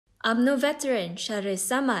Umno veteran Shahrir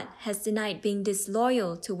Samad has denied being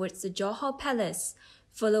disloyal towards the Johor palace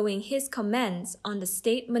following his comments on the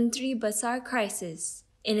state menteri besar crisis.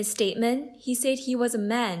 In a statement, he said he was a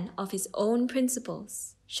man of his own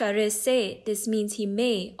principles. Shahrir said this means he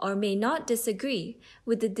may or may not disagree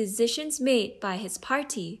with the decisions made by his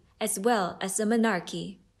party as well as the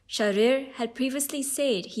monarchy. Shahrir had previously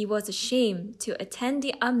said he was ashamed to attend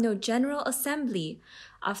the Umno General Assembly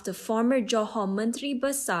after former Johor Menteri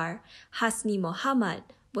Besar Hasni Mohammad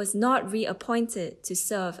was not reappointed to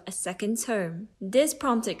serve a second term. This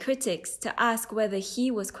prompted critics to ask whether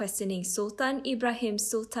he was questioning Sultan Ibrahim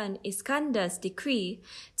Sultan Iskandar's decree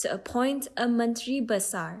to appoint a Menteri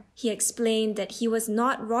Besar. He explained that he was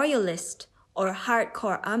not royalist or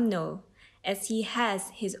hardcore Umno, as he has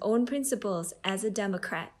his own principles as a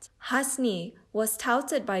Democrat. Hasni was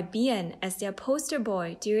touted by BN as their poster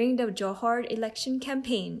boy during the Johor election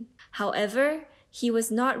campaign. However, he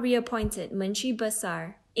was not reappointed Menteri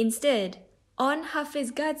Besar. Instead, On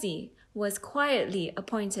Hafiz Ghazi was quietly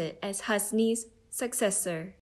appointed as Hasni's successor.